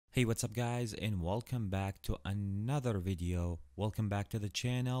Hey, what's up guys, and welcome back to another video. Welcome back to the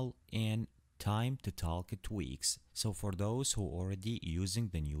channel and time to talk tweaks. So for those who already using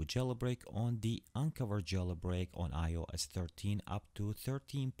the new jailbreak on the Unc0ver jailbreak on iOS 13 up to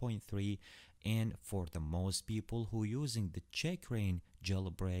 13.3, and for the most people who using the Checkra1n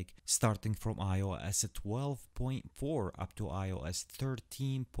jailbreak starting from iOS 12.4 up to iOS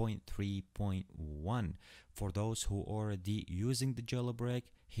 13.3.1. For those who already using the jailbreak,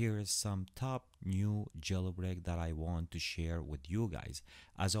 here is some top new jailbreak that I want to share with you guys.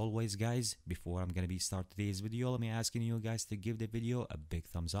 As always guys, before I'm gonna be start today's video, let me asking you guys to give the video a big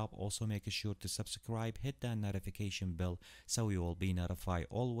thumbs up. Also make sure to subscribe, hit that notification bell so you will be notified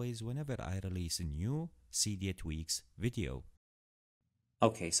always whenever I release a new Cydia tweaks video.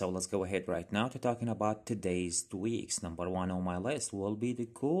 Okay, so let's go ahead right now to talking about today's tweaks. Number one on my list will be the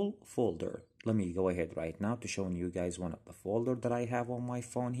CoolFolder. Let me go ahead right now to showing you guys one of the folder that I have on my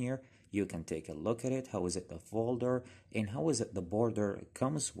phone here. You can take a look at it. How is it the folder and how is it the border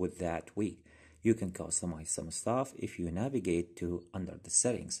comes with that tweak. You can customize some stuff if you navigate to under the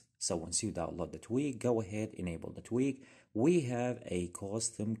settings. So once you download the tweak, go ahead, enable the tweak. We have a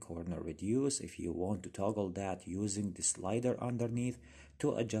custom corner reduce if you want to toggle that using the slider underneath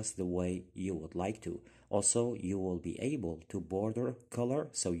to adjust the way you would like to. Also, you will be able to border color,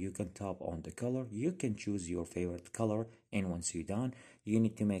 so you can tap on the color. You can choose your favorite color, and once you're done, you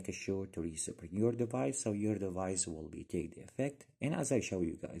need to make sure to reset your device so your device will be take the effect. And as I show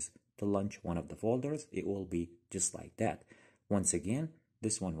you guys, to launch one of the folders, it will be just like that. Once again,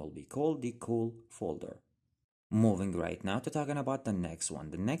 this one will be called the CoolFolder. Moving right now to talking about the next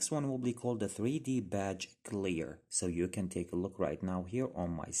one. The next one will be called the 3D BadgeClear. So you can take a look right now here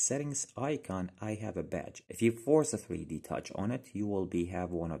on my settings icon. I have a badge. If you force a 3D touch on it, you will be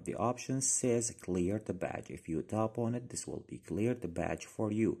have one of the options says clear the badge. If you tap on it, this will be clear the badge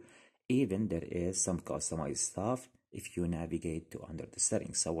for you. Even there is some customized stuff if you navigate to under the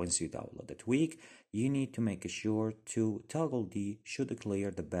settings. So once you download the tweak, you need to make sure to toggle the should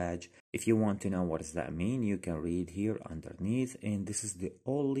clear the badge. If you want to know what does that mean, you can read here underneath, and this is the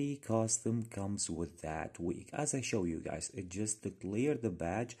only custom comes with that tweak. As I show you guys, it just to clear the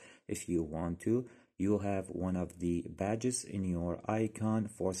badge. If you want to, you have one of the badges in your icon,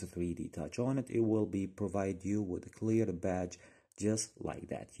 force a 3D touch on it, it will be provide you with a clear badge just like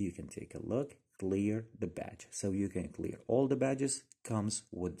that. You can take a look, clear the badge. So you can clear all the badges comes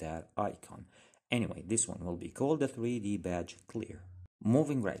with that icon. Anyway, this one will be called the 3D badge clear.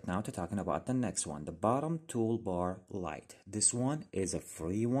 Moving right now to talking about the next one, the BottomToolBar Lite. This one is a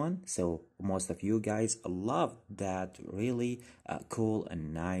free one, so most of you guys love that really cool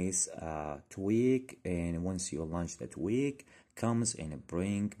and nice tweak. And once you launch the tweak, comes and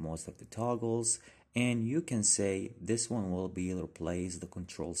bring most of the toggles, and you can say this one will be replace the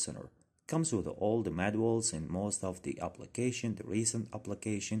control center. Comes with all the manuals and most of the application, the recent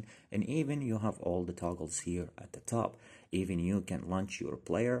application, and even you have all the toggles here at the top. Even you can launch your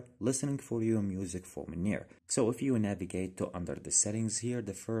player, listening for your music from near. So if you navigate to under the settings here,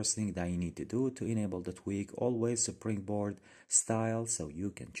 the first thing that you need to do to enable the tweak, always springboard style, so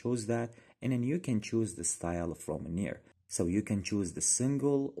you can choose that, and then you can choose the style from near. So you can choose the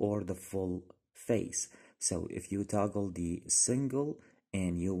single or the full face. So if you toggle the single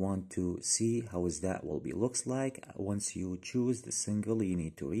and you want to see how is that will be looks like, once you choose the single, you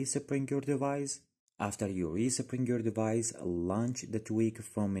need to respring your device. After you respring your device, launch the tweak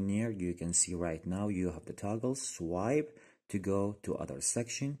from near. You can see right now you have the toggle, swipe to go to other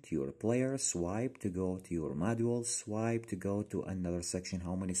section, to your player, swipe to go to your module, swipe to go to another section,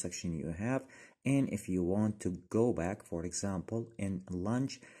 how many section you have. And if you want to go back, for example, and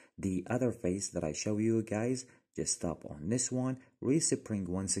launch the other face that I show you guys, just tap on this one, respring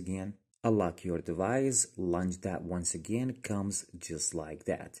once again, unlock your device, launch that once again, comes just like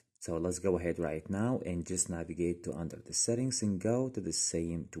that. So let's go ahead right now and just navigate to under the settings and go to the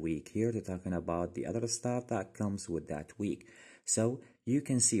same tweak here to talking about the other stuff that comes with that tweak. So you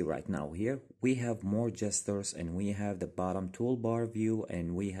can see right now here we have more gestures, and we have the bottom toolbar view,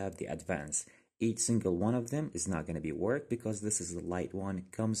 and we have the advanced. Each single one of them is not going to be work because this is a light one.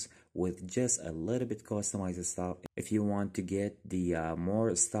 It comes with just a little bit customized stuff. If you want to get the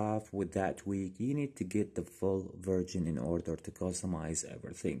more stuff with that tweak, you need to get the full version in order to customize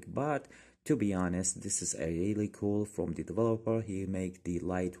everything. But to be honest, this is a really cool from the developer. He make the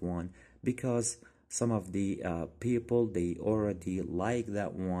light one because some of the people, they already like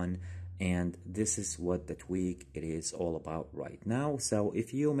that one, and this is what the tweak it is all about right now. So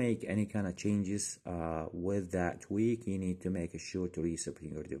if you make any kind of changes with that tweak, you need to make sure to reset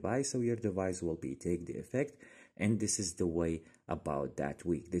your device so your device will be take the effect. And this is the way about that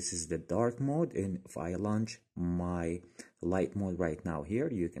tweak. This is the dark mode, and if I launch my light mode right now here,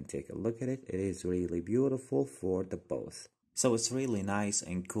 you can take a look at it. It is really beautiful for the both. So it's really nice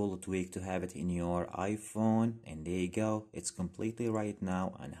and cool tweak to have it in your iPhone, and there you go. It's completely right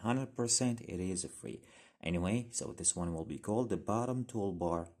now and 100% it is free. Anyway, so this one will be called the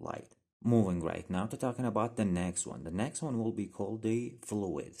BottomToolBar Lite. Moving right now to talking about the next one. The next one will be called the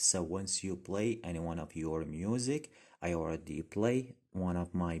Fluide. So once you play any one of your music, I already play one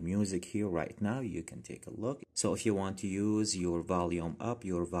of my music here right now. You can take a look. So if you want to use your volume up,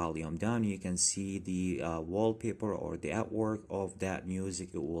 your volume down, you can see the wallpaper or the artwork of that music.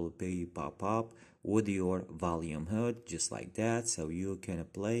 It will be pop up with your volume hood just like that. So you can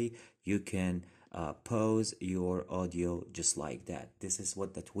play, you can pause your audio just like that. This is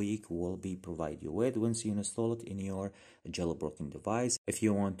what the tweak will be provide you with once you install it in your jailbroken device. If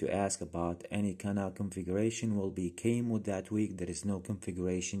you want to ask about any kind of configuration will be came with that tweak, there is no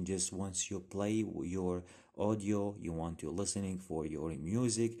configuration. Just once you play your audio, you want to listening for your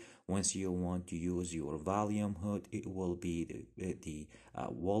music, once you want to use your volume hood, it will be the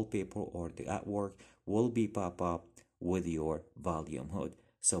wallpaper or the artwork will be pop up with your volume hood.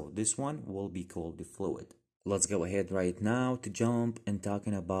 So this one will be called the Fluide. Let's go ahead right now to jump and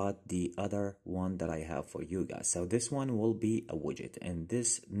talking about the other one that I have for you guys. So this one will be a widget, and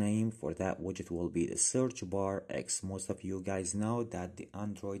this name for that widget will be the search bar X. Most of you guys know that the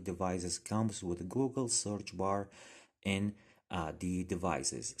Android devices comes with Google search bar in the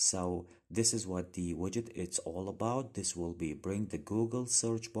devices. So this is what the widget it's all about. This will be bring the Google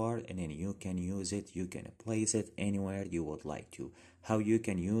search bar, and then you can use it, you can place it anywhere you would like to. How you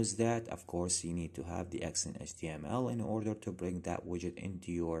can use that, of course you need to have the XN HTML in order to bring that widget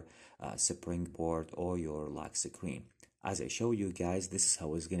into your springboard or your lock screen. As I show you guys, this is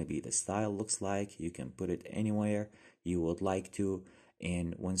how it's going to be the style looks like. You can put it anywhere you would like to,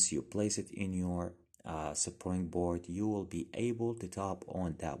 and once you place it in your springboard, you will be able to tap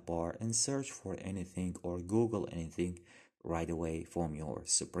on that bar and search for anything or Google anything right away from your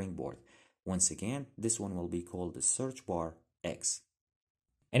springboard. Once again, this one will be called the search bar X.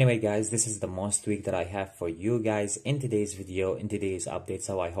 Anyway guys, this is the most tweak that I have for you guys in today's video, in today's update.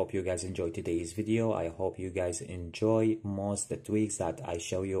 So I hope you guys enjoyed today's video. I hope you guys enjoy most the tweaks that I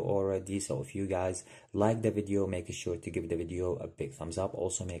show you already. So if you guys like the video, make sure to give the video a big thumbs up.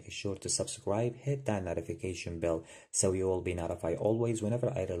 Also make sure to subscribe, hit that notification bell so you will be notified always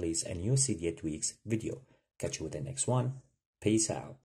whenever I release a new Cydia tweaks video. Catch you with the next one. Peace out.